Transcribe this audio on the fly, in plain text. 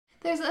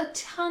There's a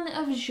ton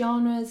of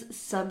genres,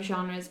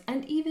 subgenres,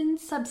 and even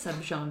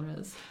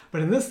sub-subgenres. But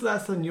in this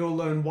lesson, you'll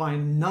learn why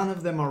none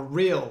of them are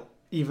real,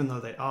 even though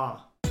they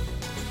are.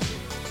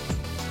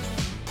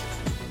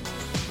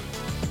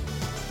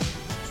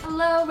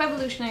 Hello,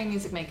 revolutionary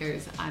music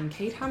makers. I'm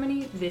Kate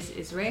Harmony, this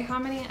is Ray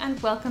Harmony,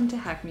 and welcome to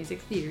Hack Music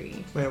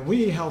Theory, where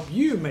we help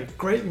you make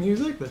great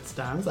music that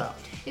stands out.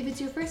 If it's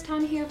your first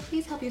time here,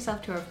 please help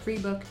yourself to our free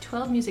book,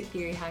 12 Music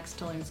Theory Hacks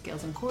to Learn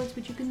Scales and Chords,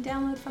 which you can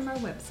download from our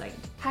website,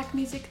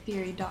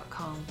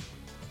 hackmusictheory.com.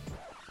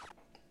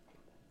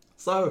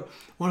 So,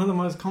 one of the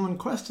most common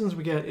questions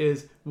we get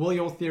is, will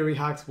your theory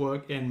hacks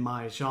work in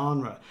my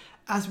genre?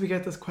 As we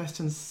get this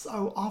question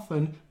so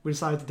often, we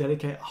decided to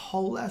dedicate a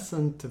whole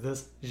lesson to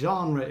this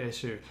genre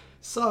issue.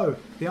 So,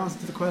 the answer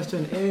to the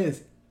question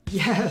is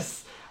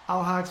yes,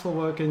 our hacks will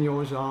work in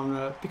your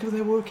genre because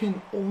they work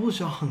in all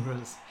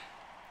genres.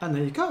 And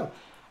there you go.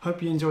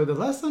 Hope you enjoyed the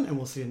lesson, and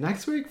we'll see you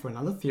next week for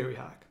another theory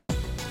hack.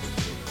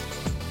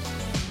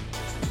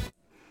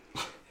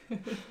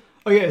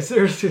 Okay,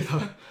 seriously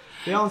though,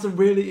 the answer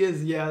really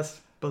is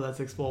yes, but let's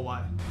explore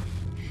why.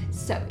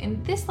 So,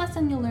 in this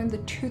lesson you'll learn the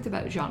truth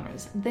about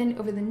genres. Then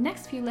over the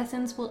next few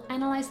lessons we'll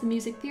analyze the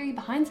music theory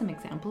behind some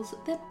examples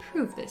that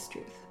prove this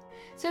truth.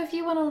 So if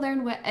you want to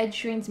learn what Ed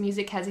Sheeran's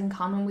music has in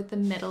common with the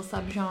metal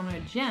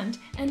subgenre djent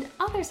and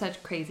other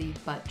such crazy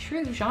but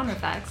true genre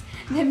facts,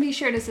 then be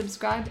sure to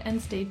subscribe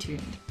and stay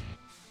tuned.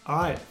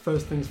 Alright,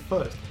 first things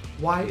first.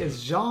 Why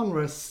is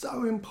genre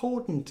so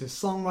important to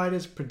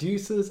songwriters,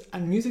 producers,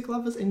 and music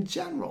lovers in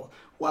general?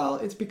 Well,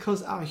 it's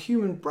because our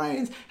human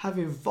brains have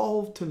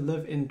evolved to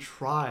live in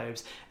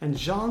tribes, and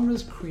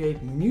genres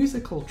create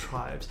musical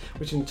tribes,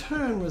 which in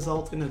turn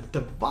results in a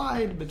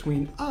divide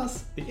between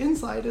us, the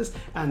insiders,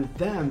 and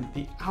them,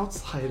 the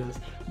outsiders.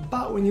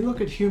 But when you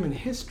look at human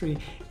history,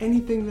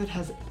 anything that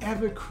has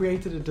ever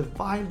created a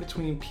divide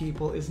between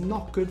people is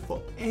not good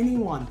for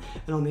anyone.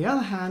 And on the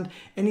other hand,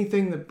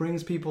 anything that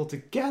brings people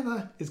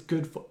together is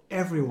good for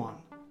everyone.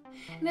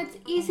 And it's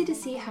easy to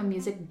see how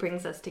music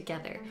brings us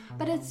together,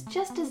 but it's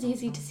just as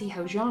easy to see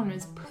how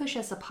genres push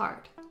us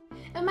apart.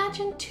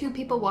 Imagine two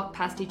people walk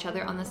past each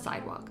other on the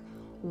sidewalk.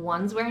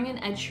 One's wearing an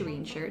Ed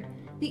Sheeran shirt,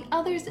 the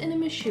other's in a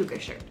Meshuggah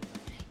shirt.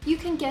 You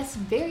can guess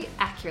very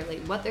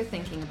accurately what they're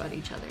thinking about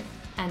each other,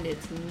 and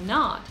it's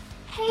not,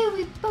 "Hey,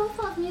 we both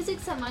love music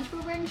so much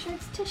we're wearing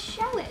shirts to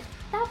show it.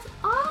 That's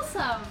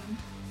awesome!"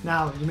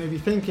 Now, you may be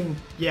thinking,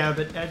 yeah,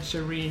 but Ed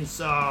Sheeran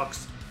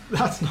sucks.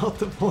 That's not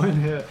the point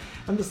here.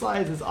 And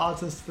besides, there's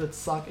artists that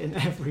suck in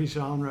every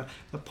genre.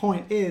 The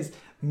point is,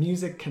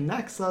 music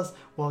connects us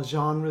while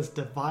genres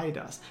divide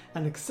us.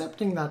 And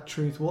accepting that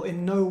truth will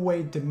in no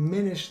way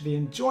diminish the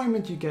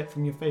enjoyment you get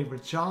from your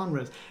favorite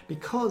genres.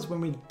 Because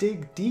when we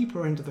dig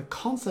deeper into the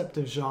concept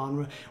of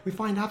genre, we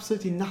find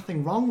absolutely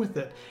nothing wrong with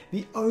it.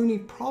 The only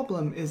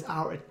problem is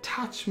our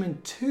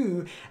attachment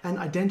to and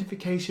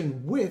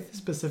identification with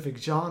specific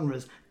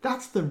genres.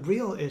 That's the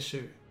real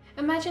issue.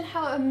 Imagine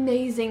how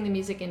amazing the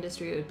music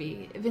industry would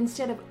be if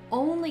instead of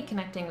only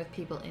connecting with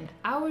people in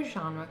our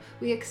genre,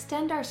 we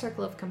extend our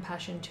circle of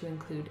compassion to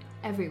include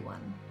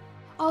everyone.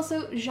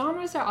 Also,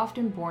 genres are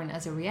often born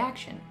as a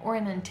reaction or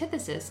an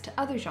antithesis to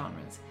other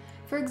genres.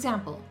 For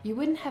example, you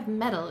wouldn't have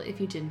metal if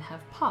you didn't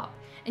have pop,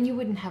 and you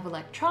wouldn't have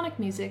electronic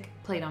music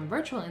played on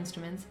virtual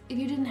instruments if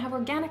you didn't have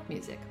organic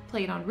music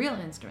played on real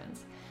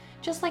instruments.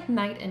 Just like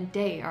night and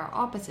day are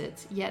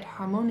opposites, yet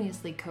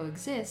harmoniously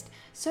coexist,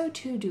 so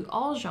too do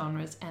all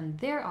genres and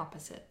their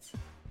opposites.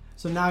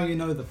 So now you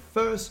know the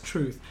first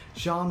truth.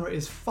 Genre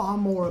is far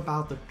more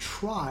about the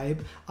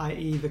tribe,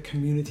 i.e. the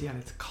community and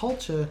its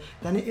culture,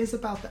 than it is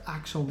about the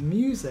actual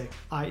music,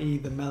 i.e.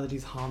 the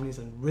melodies, harmonies,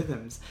 and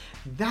rhythms.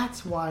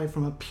 That's why,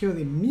 from a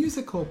purely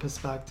musical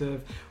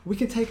perspective, we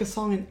can take a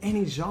song in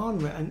any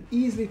genre and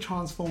easily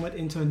transform it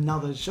into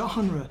another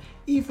genre,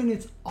 even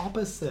its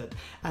opposite.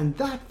 And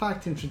that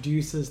fact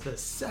introduces the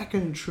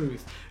second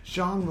truth.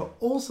 Genre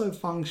also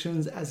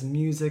functions as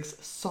music's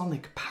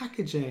sonic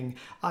packaging,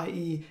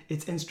 i.e.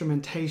 its instrumentation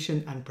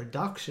and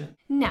production.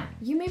 Now,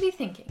 you may be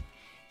thinking,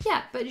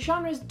 yeah, but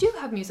genres do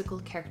have musical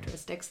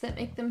characteristics that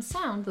make them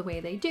sound the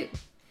way they do.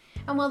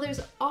 And while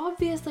there's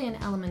obviously an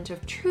element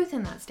of truth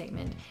in that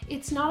statement,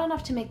 it's not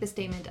enough to make the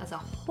statement as a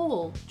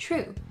whole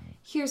true.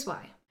 Here's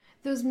why.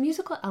 Those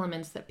musical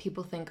elements that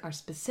people think are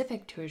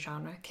specific to a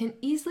genre can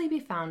easily be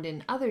found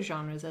in other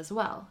genres as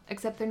well,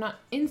 except they're not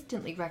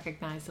instantly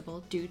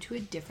recognizable due to a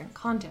different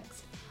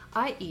context,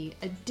 i.e.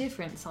 a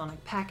different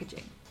sonic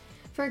packaging.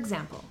 For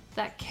example,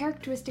 that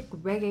characteristic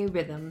reggae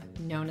rhythm,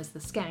 known as the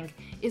skank,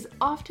 is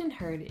often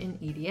heard in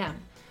EDM,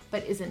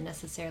 but isn't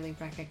necessarily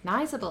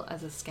recognizable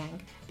as a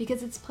skank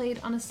because it's played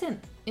on a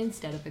synth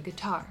instead of a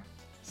guitar.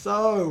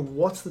 So,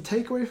 what's the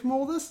takeaway from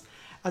all this?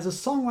 As a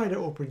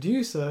songwriter or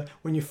producer,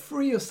 when you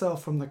free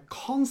yourself from the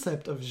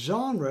concept of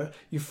genre,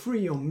 you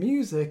free your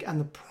music and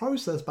the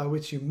process by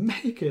which you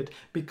make it,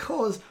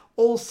 because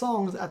all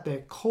songs at their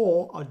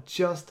core are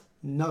just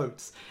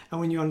notes. And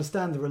when you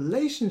understand the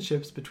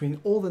relationships between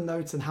all the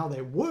notes and how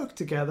they work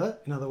together,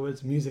 in other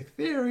words, music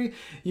theory,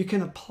 you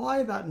can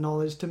apply that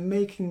knowledge to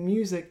making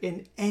music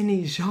in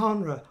any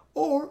genre,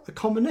 or a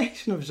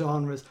combination of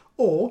genres,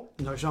 or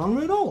no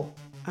genre at all.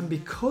 And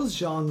because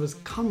genres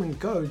come and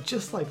go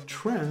just like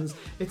trends,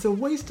 it's a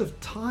waste of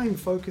time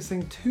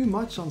focusing too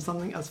much on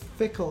something as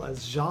fickle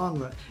as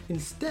genre.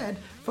 Instead,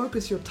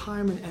 focus your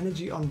time and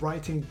energy on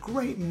writing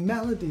great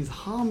melodies,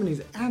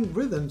 harmonies, and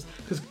rhythms,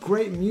 because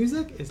great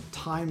music is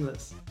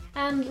timeless.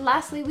 And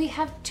lastly, we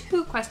have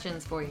 2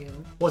 questions for you.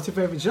 What's your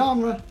favorite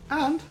genre,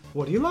 and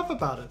what do you love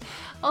about it?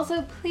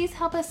 Also, please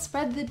help us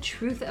spread the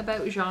truth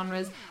about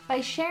genres by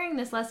sharing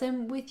this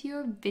lesson with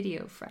your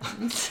video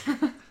friends.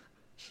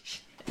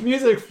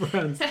 Music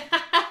friends.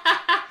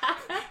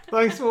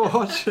 Thanks for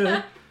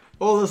watching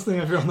or listening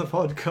if you're on the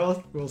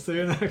podcast. We'll see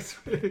you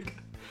next week.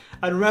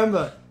 And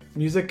remember,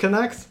 music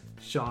connects,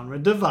 genre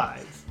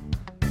divides.